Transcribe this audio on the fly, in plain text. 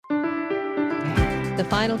The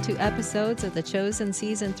final 2 episodes of The Chosen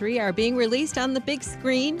Season 3 are being released on the big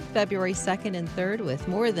screen February 2nd and 3rd with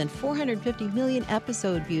more than 450 million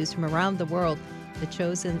episode views from around the world. The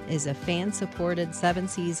Chosen is a fan-supported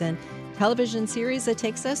 7-season television series that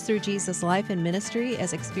takes us through Jesus' life and ministry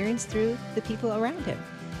as experienced through the people around him.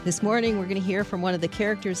 This morning, we're going to hear from one of the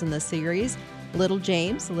characters in the series, Little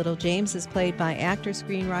James. Little James is played by actor,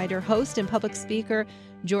 screenwriter, host, and public speaker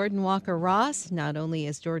Jordan Walker-Ross. Not only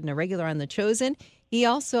is Jordan a regular on The Chosen, he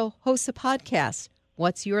also hosts a podcast,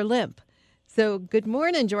 What's Your Limp? So good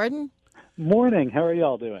morning, Jordan. Morning. How are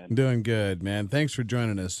y'all doing? Doing good, man. Thanks for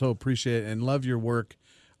joining us. So appreciate it and love your work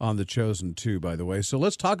on The Chosen, too, by the way. So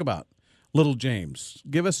let's talk about Little James.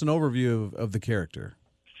 Give us an overview of the character.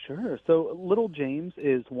 Sure. So Little James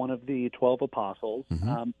is one of the 12 apostles.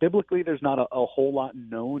 Biblically, there's not a whole lot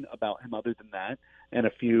known about him other than that and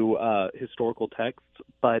a few historical texts.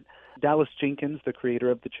 But Dallas Jenkins, the creator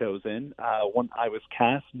of The Chosen, when I was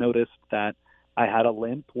cast, noticed that I had a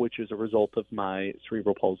limp, which is a result of my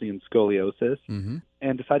cerebral palsy and scoliosis,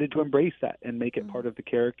 and decided to embrace that and make it part of the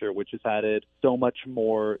character, which has added so much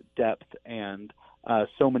more depth and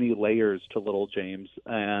so many layers to Little James.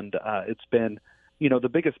 And it's been the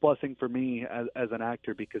biggest blessing for me as an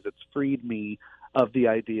actor, because it's freed me of the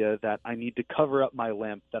idea that I need to cover up my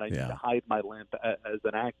limp, that I need to hide my limp as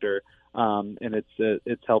an actor. And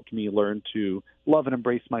it's helped me learn to love and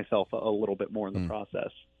embrace myself a little bit more in the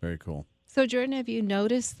process. Very cool. So, Jordan, have you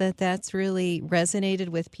noticed that that's really resonated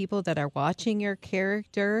with people that are watching your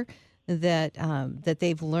character, that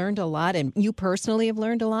they've learned a lot, and you personally have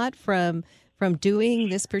learned a lot from doing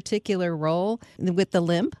this particular role with the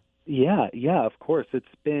limp? Yeah, of course. It's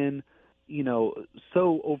been,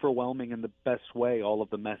 so overwhelming in the best way, all of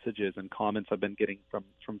the messages and comments I've been getting from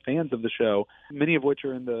fans of the show, many of which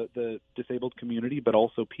are in the disabled community, but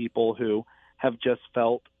also people who have just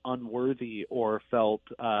felt unworthy or felt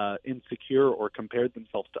insecure or compared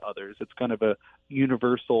themselves to others. It's kind of a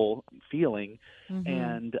universal feeling.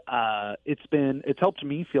 And it's helped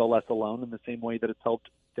me feel less alone in the same way that it's helped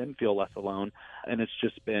them feel less alone. And it's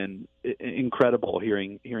just been incredible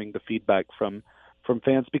hearing the feedback from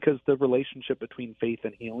fans, because the relationship between faith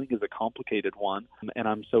and healing is a complicated one. And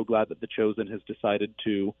I'm so glad that The Chosen has decided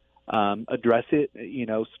to address it,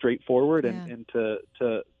 straightforward, and to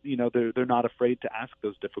they're not afraid to ask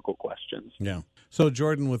those difficult questions. Yeah. So,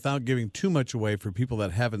 Jordan, without giving too much away for people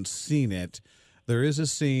that haven't seen it, there is a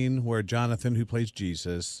scene where Jonathan, who plays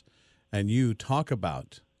Jesus, and you talk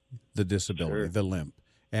about the disability, the limp,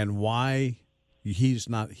 and why he's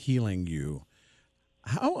not healing you.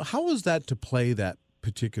 How was that to play that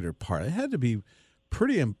particular part? It had to be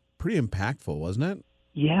pretty impactful, wasn't it?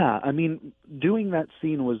 Yeah, I mean, doing that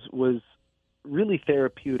scene was really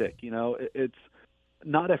therapeutic. It's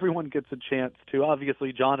not everyone gets a chance to.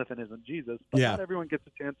 Obviously, Jonathan isn't Jesus, but not everyone gets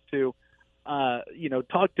a chance to,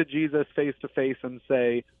 talk to Jesus face to face and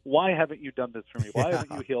say, "Why haven't you done this for me? Why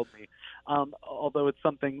haven't you healed me?" Although it's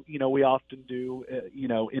something we often do,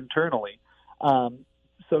 internally.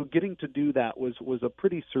 So getting to do that was a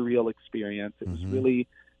pretty surreal experience. It was really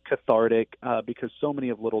cathartic, because so many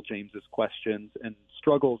of Little James's questions and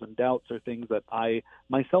struggles and doubts are things that I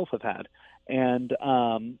myself have had. And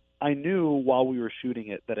I knew while we were shooting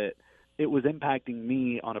it that it was impacting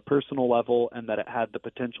me on a personal level, and that it had the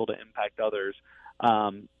potential to impact others.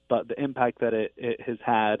 But the impact that it has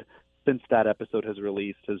had since that episode has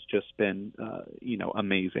released has just been,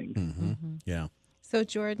 amazing. Yeah. So,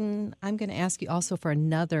 Jordan, I'm going to ask you also for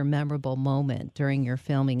another memorable moment during your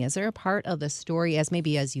filming. Is there a part of the story, as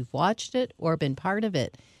you've watched it or been part of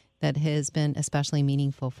it, that has been especially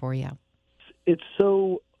meaningful for you? It's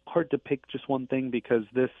so hard to pick just one thing, because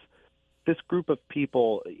this group of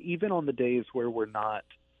people, even on the days where we're not,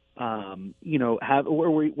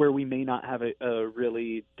 where we may not have a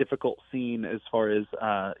really difficult scene as far as,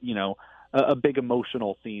 a big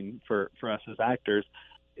emotional scene for us as actors,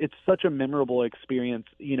 it's such a memorable experience,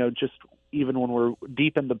 just even when we're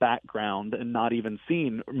deep in the background and not even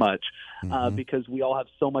seen much, because we all have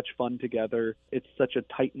so much fun together. It's such a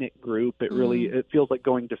tight-knit group. It feels like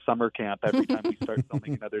going to summer camp every time we start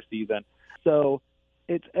filming another season. So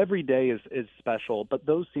it's every day is special, but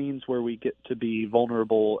those scenes where we get to be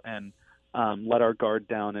vulnerable and let our guard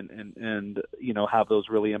down and have those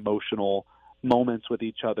really emotional moments with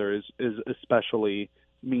each other is especially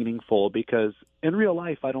meaningful, because in real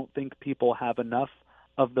life I don't think people have enough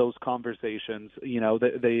of those conversations.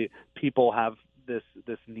 People have this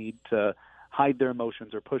need to hide their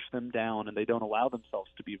emotions or push them down, and they don't allow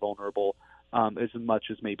themselves to be vulnerable as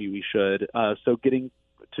much as maybe we should. So getting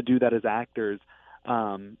to do that as actors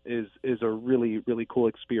is a really, really cool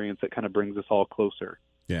experience that kind of brings us all closer.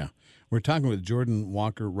 Yeah. We're talking with Jordan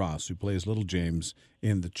Walker Ross, who plays Little James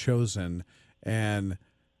in The Chosen, and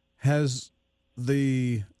has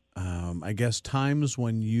the, I guess, times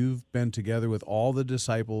when you've been together with all the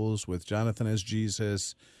disciples, with Jonathan as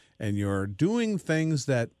Jesus, and you're doing things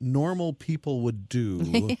that normal people would do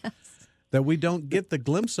Yes. that we don't get the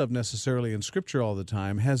glimpse of necessarily in Scripture all the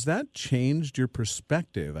time. Has that changed your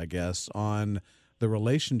perspective, I guess, on the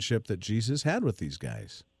relationship that Jesus had with these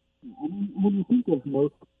guys? When you think of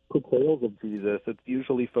most portrayals of Jesus, it's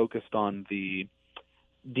usually focused on the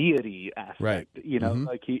deity aspect. Right. You know,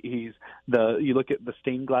 like he's you look at the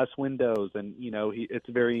stained glass windows, and it's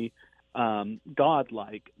very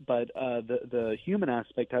God-like, but the human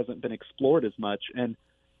aspect hasn't been explored as much, and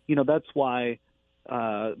that's why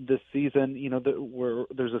this season,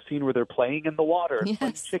 there's a scene where they're playing in the water, playing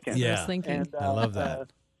Yes. chicken. I was thinking. And, I love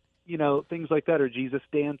that. Things like that, or Jesus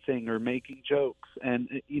dancing or making jokes.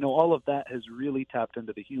 And, all of that has really tapped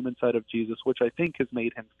into the human side of Jesus, which I think has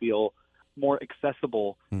made him feel more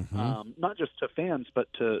accessible, not just to fans, but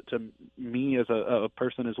to me as a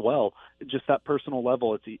person as well. Just that personal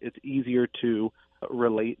level, it's easier to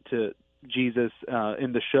relate to Jesus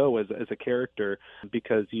in the show as a character,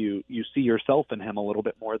 because you see yourself in him a little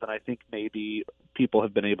bit more than I think maybe people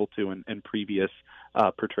have been able to in previous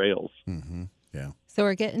portrayals. Mm-hmm. Yeah. So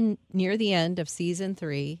we're getting near the end of season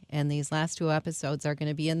 3, and these last 2 episodes are going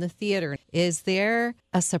to be in the theater. Is there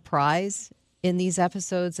a surprise in these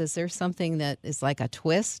episodes? Is there something that is like a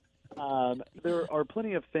twist? There are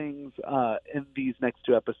plenty of things in these next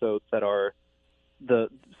 2 episodes that are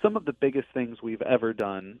some of the biggest things we've ever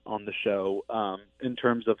done on the show, in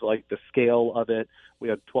terms of like the scale of it. We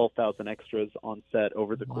had 12,000 extras on set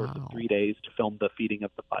over the course of 3 days to film the feeding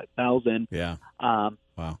of the 5,000. Yeah.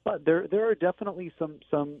 Wow. But there are definitely some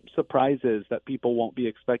surprises that people won't be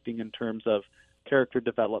expecting in terms of character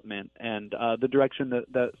development and the direction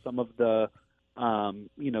that some of the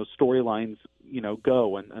storylines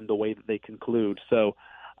go and the way that they conclude. So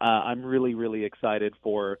I'm really, really excited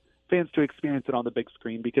for fans to experience it on the big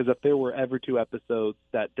screen, because if there were ever 2 episodes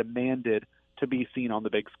that demanded to be seen on the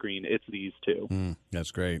big screen, it's these 2.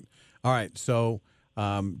 That's great. All right, so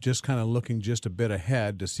just kind of looking just a bit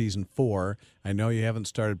ahead to season 4. I know you haven't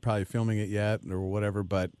started probably filming it yet or whatever,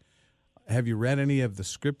 but have you read any of the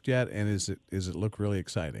script yet, and is it look really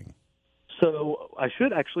exciting? So I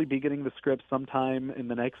should actually be getting the script sometime in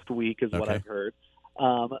the next week, is what I've heard.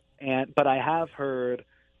 But I have heard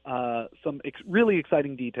some really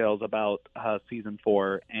exciting details about season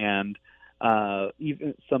 4, and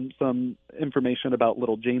even some information about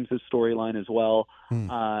Little James's storyline as well.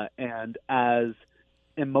 And as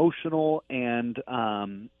emotional and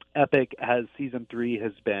epic as season 3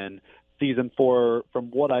 has been, season 4,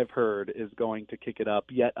 from what I've heard, is going to kick it up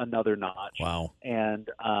yet another notch. Wow. And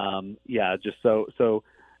just so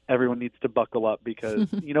everyone needs to buckle up, because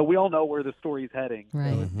we all know where the story's heading.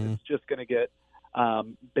 Right. So it's just going to get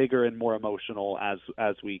bigger and more emotional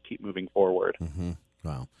as we keep moving forward.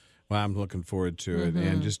 Wow. Well, I'm looking forward to it,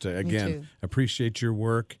 and just to, again, appreciate your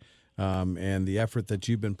work and the effort that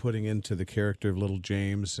you've been putting into the character of Little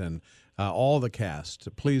James, and all the cast.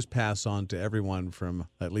 Please pass on to everyone from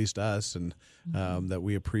at least us, and that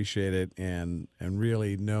we appreciate it and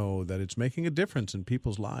really know that it's making a difference in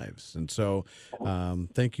people's lives. And so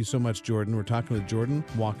thank you so much, Jordan. We're talking with Jordan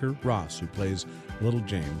Walker Ross, who plays Little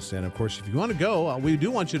James. And, of course, if you want to go, we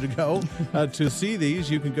do want you to go to see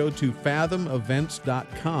these. You can go to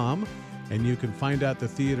fathomevents.com, and you can find out the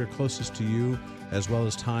theater closest to you, as well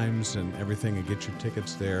as times and everything, and get your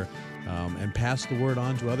tickets there, and pass the word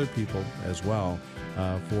on to other people as well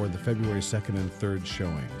for the February 2nd and 3rd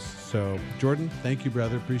showings. So, Jordan, thank you,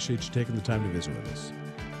 brother. Appreciate you taking the time to visit with us.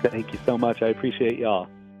 Thank you so much. I appreciate y'all.